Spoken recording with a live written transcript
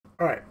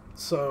Alright,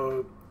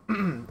 so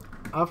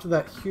after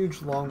that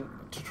huge long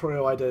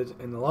tutorial I did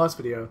in the last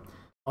video,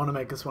 I want to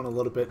make this one a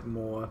little bit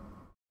more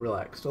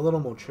relaxed, a little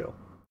more chill.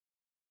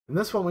 In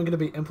this one we're going to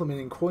be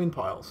implementing coin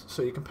piles,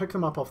 so you can pick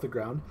them up off the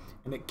ground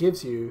and it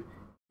gives you,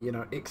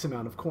 X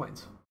amount of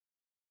coins.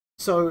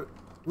 So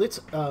let's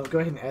go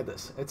ahead and add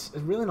this. It's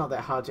really not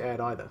that hard to add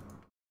either.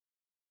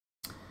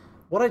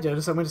 What I did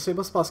is I went to C++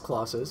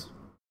 classes,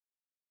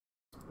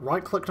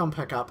 right-clicked on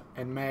pickup,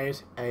 and made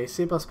a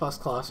C++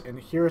 class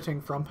inheriting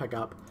from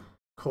pickup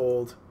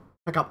called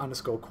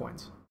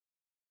pickup_coins.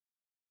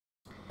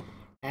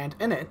 And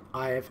in it,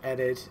 I've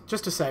added,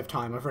 just to save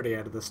time, I've already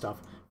added this stuff,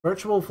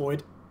 virtual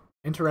void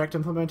interact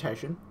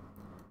implementation,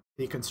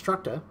 the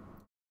constructor,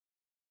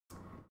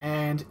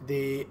 and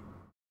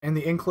in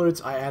the includes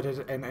I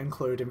added an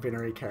include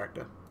inventory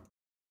character.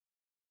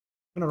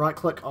 I'm going to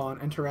right-click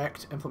on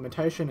interact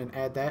implementation and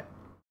add that.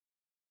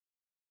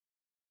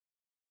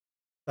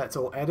 That's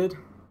all added.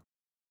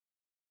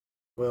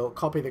 We'll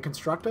copy the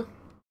constructor.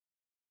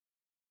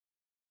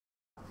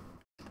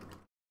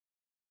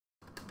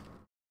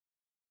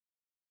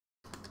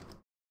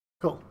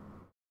 Cool.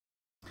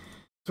 So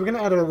we're going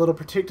to add a little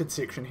protected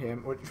section here,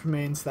 which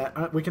means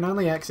that we can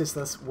only access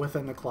this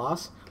within the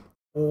class,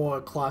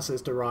 or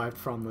classes derived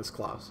from this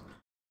class.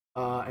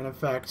 And in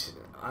fact,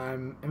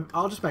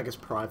 I'll just make this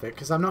private,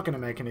 because I'm not going to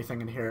make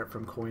anything inherit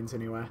from coins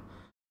anyway.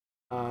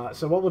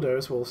 So what we'll do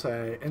is we'll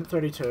say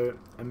int32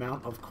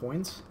 amount of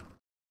coins,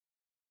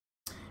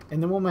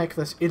 and then we'll make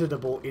this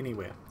editable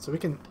anywhere. So we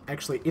can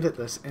actually edit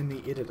this in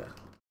the editor.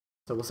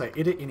 So we'll say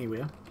edit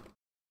anywhere.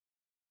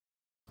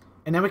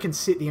 And now we can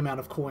set the amount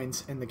of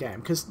coins in the game,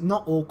 because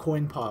not all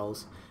coin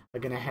piles are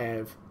going to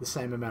have the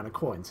same amount of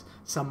coins.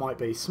 Some might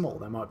be small,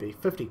 they might be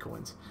 50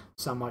 coins,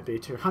 some might be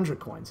 200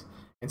 coins,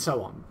 and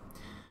so on.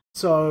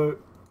 So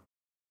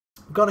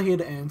we've gone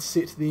ahead and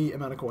set the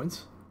amount of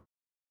coins.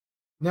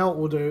 Now what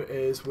we'll do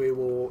is we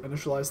will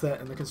initialize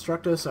that in the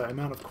constructor, so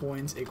amount of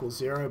coins equals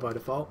 0 by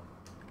default.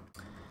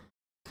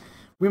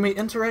 When we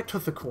interact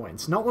with the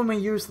coins, not when we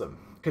use them,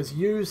 because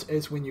use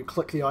is when you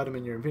click the item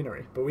in your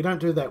inventory, but we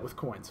don't do that with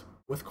coins.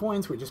 With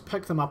coins, we just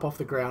pick them up off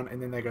the ground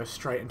and then they go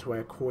straight into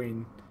our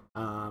coin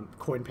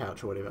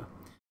pouch or whatever.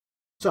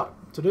 So,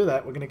 to do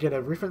that, we're going to get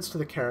a reference to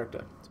the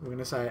character. So we're going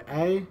to say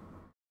a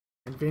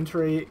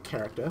inventory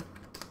character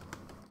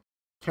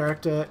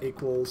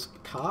equals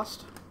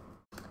cast.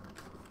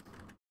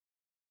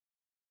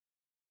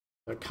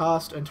 So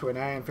cast into an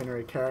A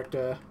inventory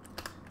character.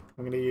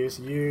 I'm going to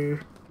use u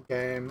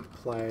game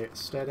play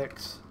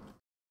statics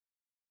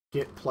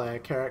get player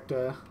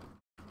character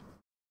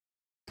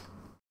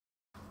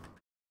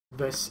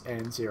this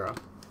and 0.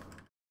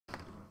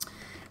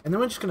 And then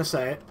we're just going to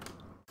say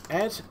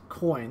add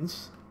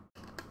coins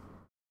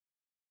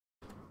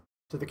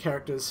to the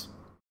character's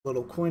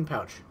little coin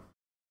pouch.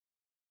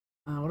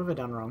 What have I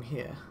done wrong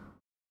here?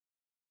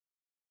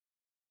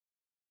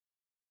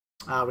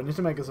 We need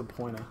to make this a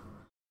pointer.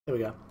 There we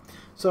go.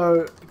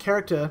 So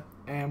character,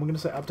 and we're going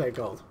to say update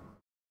gold.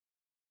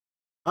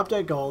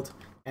 Update gold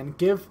and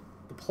give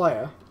the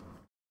player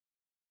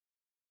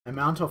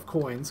amount of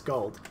coins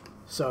gold.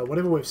 So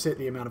whatever we've set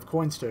the amount of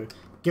coins to,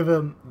 give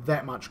him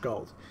that much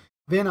gold.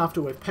 Then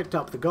after we've picked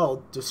up the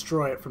gold,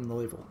 destroy it from the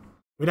level.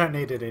 We don't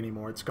need it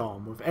anymore, it's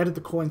gone. We've added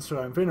the coins to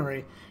our inventory,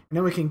 and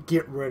now we can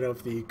get rid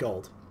of the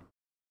gold.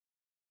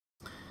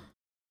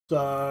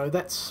 So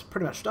that's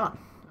pretty much done.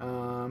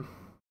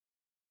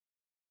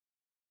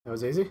 That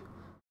was easy.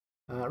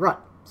 Right,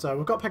 so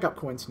we've got pickup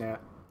coins now,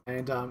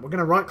 and we're going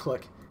to right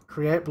click,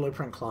 create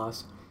blueprint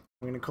class.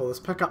 We're going to call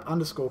this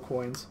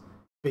pickup_coins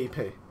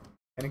BP.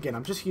 And again,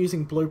 I'm just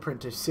using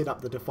blueprint to set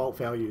up the default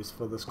values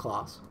for this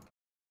class.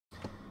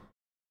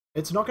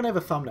 It's not going to have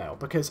a thumbnail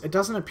because it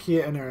doesn't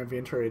appear in our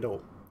inventory at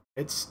all.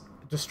 It's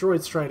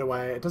destroyed straight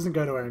away, it doesn't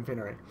go to our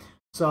inventory.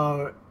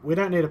 So we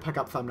don't need a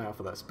pickup thumbnail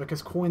for this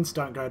because coins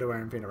don't go to our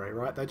inventory,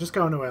 right? They just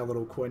go into our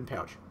little coin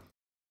pouch.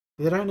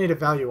 They don't need a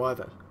value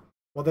either.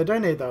 What they do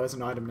need though is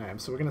an item name,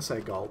 so we're going to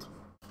say gold.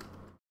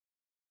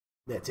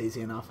 That's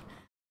easy enough.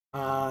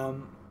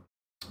 And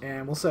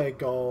we'll say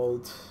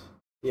gold.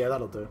 Yeah,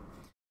 that'll do.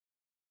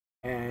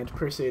 And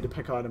proceed to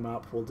pick item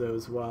up we'll do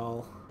as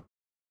well.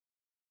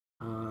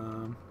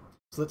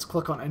 So let's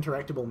click on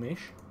interactable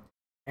mesh.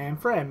 And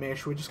for our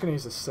mesh, we're just going to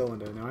use a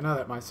cylinder. Now I know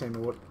that might seem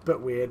a bit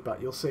weird,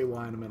 but you'll see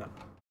why in a minute.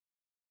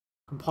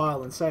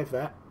 Compile and save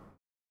that.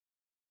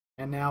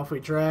 And now if we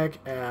drag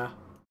our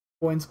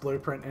coins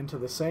blueprint into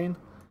the scene,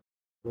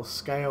 we'll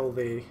scale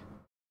the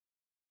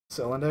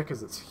cylinder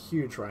because it's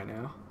huge right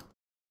now.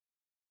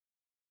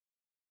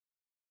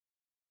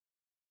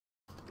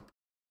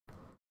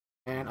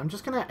 And I'm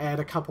just going to add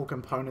a couple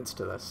components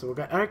to this. So we'll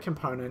go add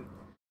component,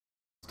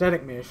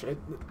 static mesh.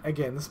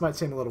 Again, this might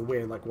seem a little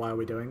weird, like why are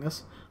we doing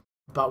this?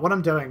 But what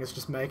I'm doing is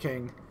just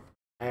making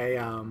a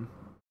I'm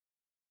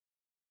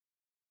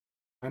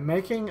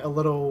making a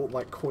little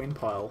like coin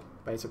pile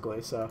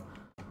basically. So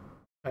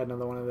add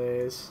another one of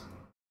these.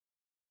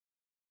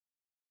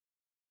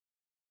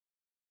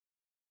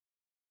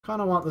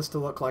 Kind of want this to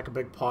look like a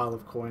big pile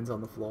of coins on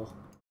the floor.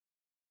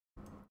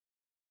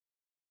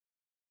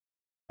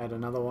 Add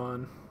another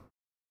one.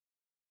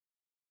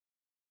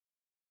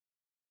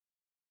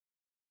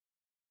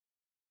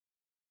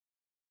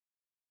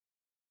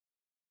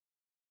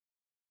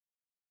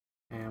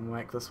 And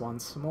make this one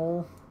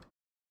small.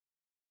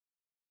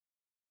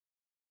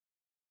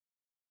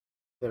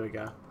 There we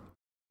go.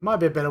 Might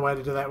be a better way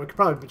to do that. We could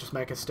probably just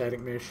make a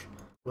static mesh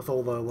with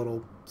all the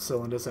little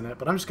cylinders in it,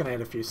 but I'm just going to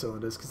add a few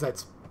cylinders because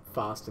that's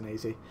fast and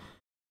easy.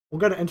 We'll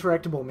go to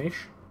interactable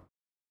mesh,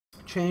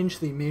 change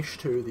the mesh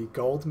to the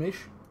gold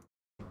mesh.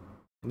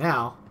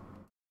 Now,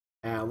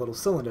 our little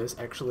cylinders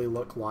actually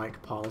look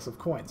like piles of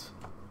coins.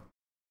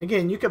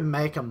 Again, you could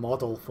make a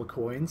model for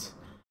coins,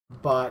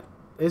 but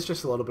it's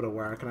just a little bit of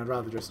work, and I'd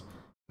rather just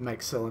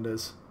make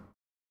cylinders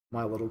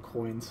my little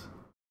coins.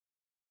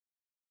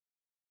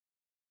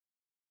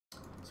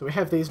 So we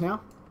have these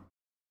now.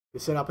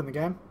 They're set up in the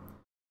game.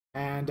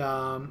 And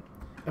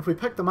if we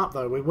pick them up,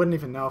 though, we wouldn't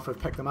even know if we've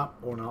picked them up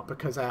or not,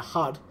 because our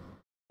HUD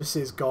just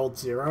says gold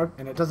 0,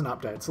 and it doesn't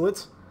update. So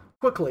let's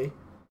quickly,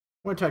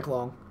 won't take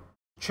long,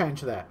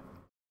 change that.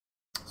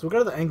 So we'll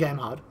go to the in-game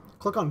HUD,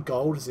 click on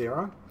gold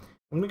 0. I'm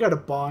going to go to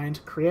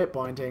bind, create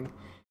binding,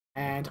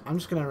 and I'm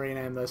just going to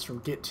rename this from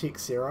get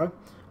text 0.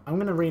 I'm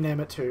going to rename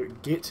it to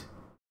get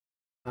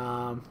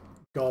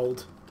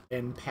gold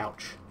in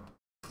pouch.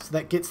 So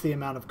that gets the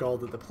amount of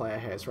gold that the player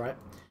has, right?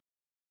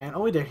 And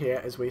all we do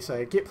here is we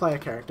say get player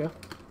character,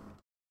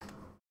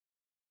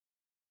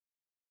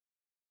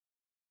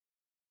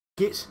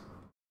 get,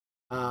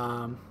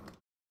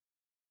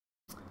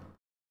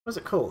 what's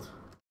it called?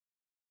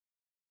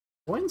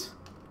 Coins?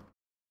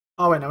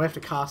 Oh wait, no, we have to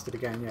cast it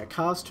again. Yeah,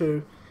 cast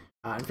to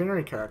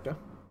infinity character,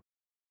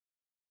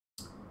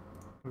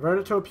 convert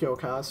it to a pure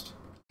cast,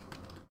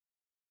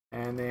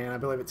 and then I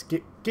believe it's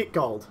get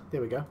gold.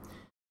 There we go.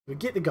 We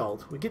get the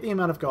gold, we get the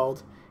amount of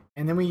gold,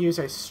 and then we use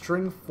a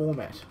string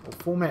format, or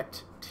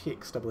format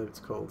text, I believe it's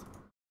called.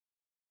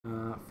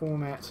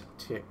 Format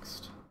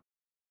text.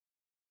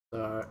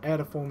 So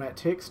add a format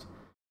text,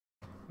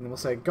 and then we'll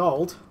say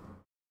gold,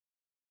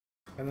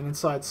 and then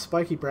inside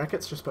spiky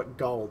brackets just put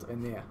gold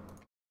in there.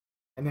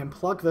 And then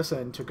plug this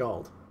into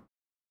gold.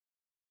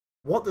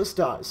 What this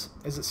does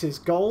is it says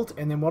gold,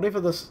 and then whatever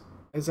this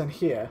is in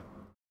here,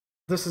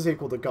 this is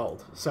equal to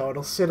gold. So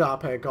it'll set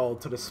up our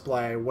gold to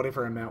display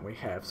whatever amount we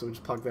have. So we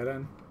just plug that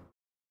in.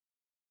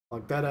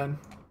 Plug that in.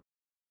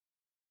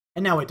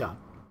 And now we're done.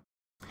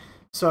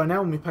 So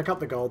now when we pick up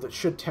the gold, it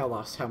should tell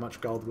us how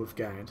much gold we've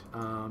gained.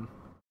 And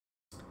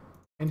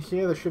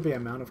here there should be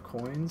amount of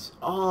coins.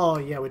 Oh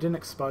yeah, we didn't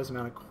expose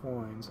amount of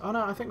coins. Oh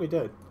no, I think we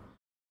did.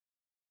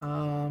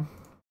 Amount.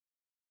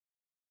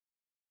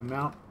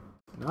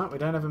 No, we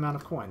don't have amount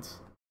of coins.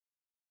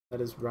 That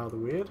is rather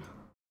weird.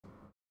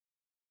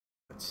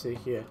 Let's see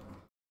here.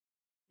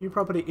 New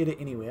property edit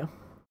anywhere.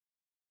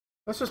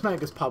 Let's just make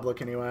this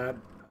public anyway. I'd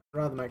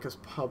rather make this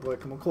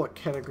public, and we'll call it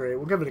category.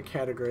 We'll give it a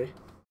category.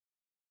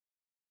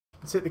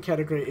 Set the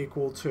category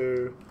equal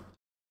to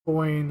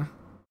coin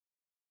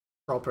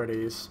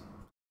properties.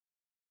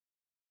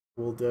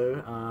 We'll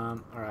do.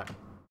 Alright.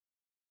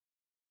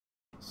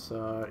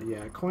 So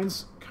yeah,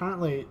 coins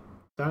currently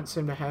don't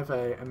seem to have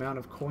a amount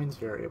of coins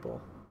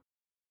variable.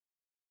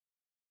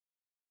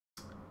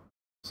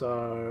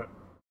 So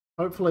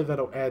hopefully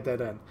that'll add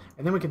that in.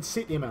 And then we can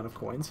set the amount of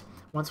coins.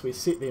 Once we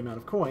set the amount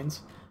of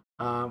coins,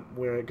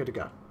 we're good to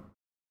go.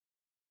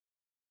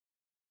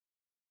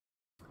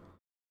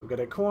 We've got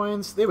our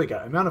coins. There we go,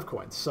 amount of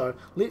coins. So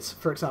let's,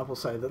 for example,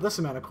 say that this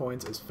amount of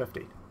coins is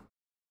 50.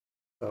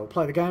 So I'll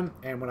play the game,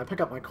 and when I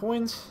pick up my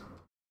coins...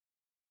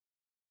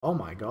 Oh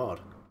my god.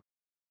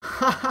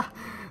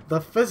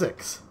 The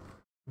physics.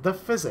 The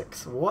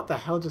physics. What the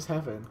hell just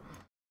happened?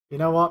 You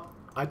know what?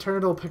 I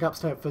turned all pickups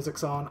to have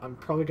physics on. I'm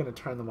probably going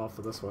to turn them off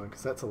for this one,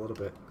 because that's a little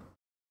bit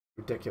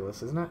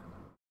ridiculous, isn't it?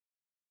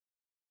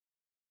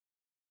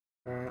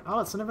 Oh,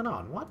 it's not even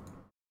on. What?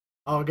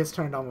 Oh, it gets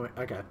turned on.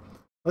 Okay.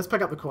 Let's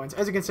pick up the coins.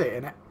 As you can see,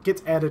 and it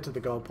gets added to the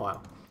gold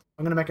pile.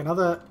 I'm going to make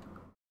another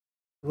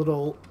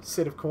little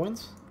set of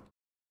coins.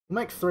 We'll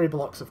make 3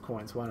 blocks of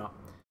coins. Why not?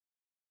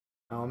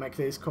 I'll make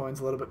these coins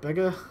a little bit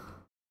bigger.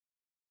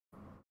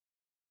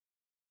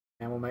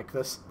 And we'll make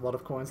this lot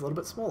of coins a little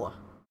bit smaller.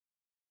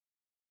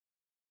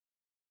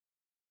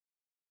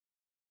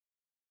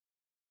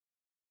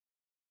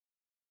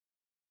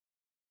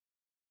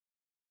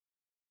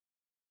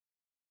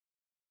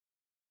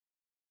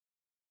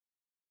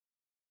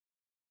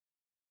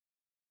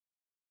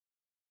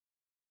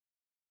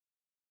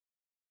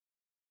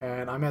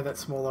 And I made that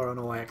smaller on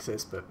all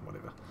access, but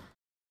whatever.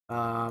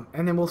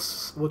 And then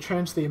we'll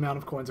change the amount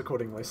of coins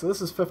accordingly. So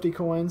this is 50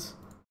 coins.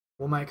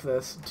 We'll make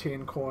this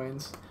 10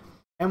 coins.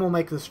 And we'll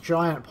make this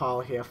giant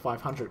pile here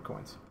 500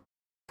 coins.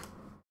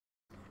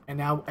 And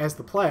now, as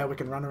the player, we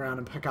can run around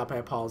and pick up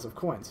our piles of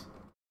coins.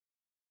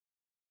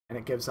 And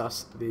it gives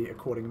us the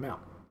according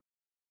amount.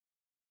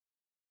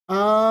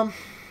 I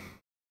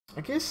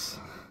guess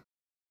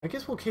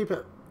we'll keep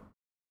it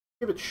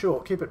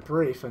short, keep it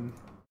brief, and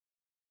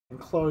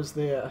close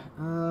there.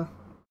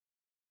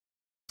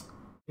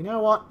 You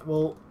know what?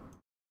 We'll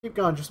keep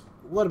going just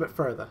a little bit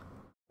further.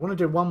 I want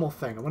to do one more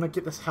thing. I want to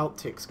get this help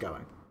text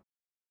going.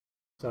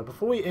 So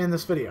before we end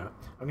this video,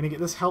 I'm going to get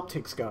this help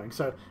text going.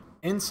 So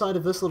inside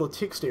of this little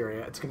text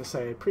area, it's going to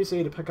say press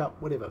E to pick up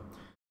whatever.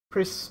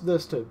 Press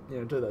this to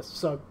do this.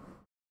 So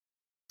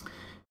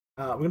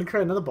we're going to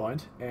create another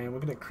bind, and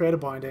we're going to create a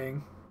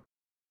binding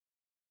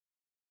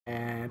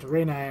and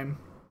rename.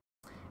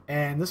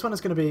 And this one is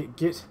going to be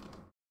get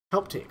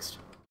help text.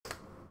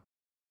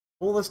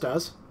 All this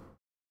does,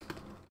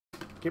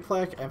 get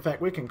plaque. In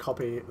fact, we can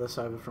copy this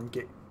over from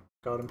get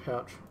golden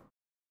pouch.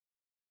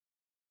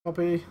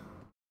 Copy.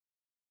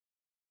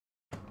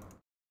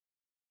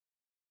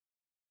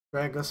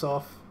 Drag this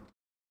off.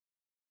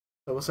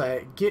 So we'll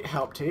say get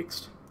help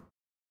text,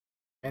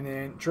 and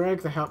then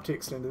drag the help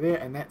text into there,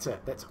 and that's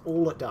it. That's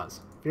all it does.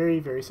 Very,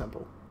 very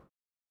simple.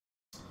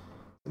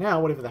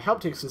 Now, whatever the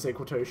help text is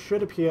equal to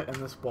should appear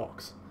in this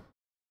box.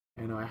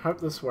 And I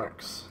hope this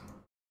works.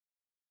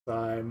 So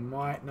I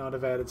might not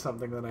have added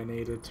something that I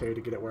needed to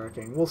get it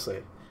working. We'll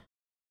see.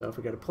 So if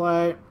we go to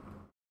play,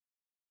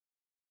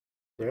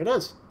 there it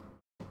is.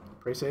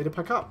 Press E to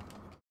pick up.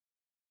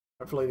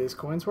 Hopefully these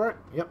coins work.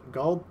 Yep,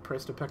 gold,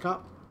 press to pick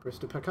up, press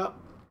to pick up.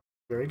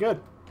 Very good.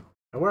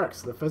 It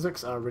works. The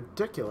physics are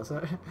ridiculous.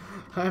 I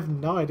have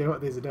no idea what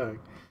these are doing.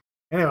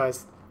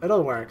 Anyways, it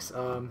all works.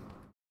 And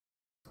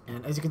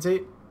as you can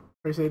see,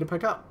 press E to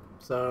pick up.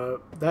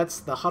 So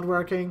that's the HUD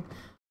working.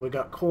 We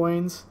got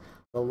coins.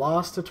 The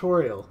last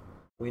tutorial,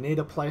 we need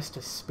a place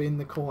to spend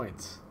the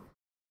coins.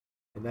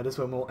 And that is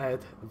when we'll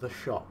add the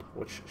shop,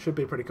 which should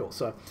be pretty cool.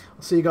 So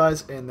I'll see you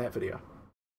guys in that video.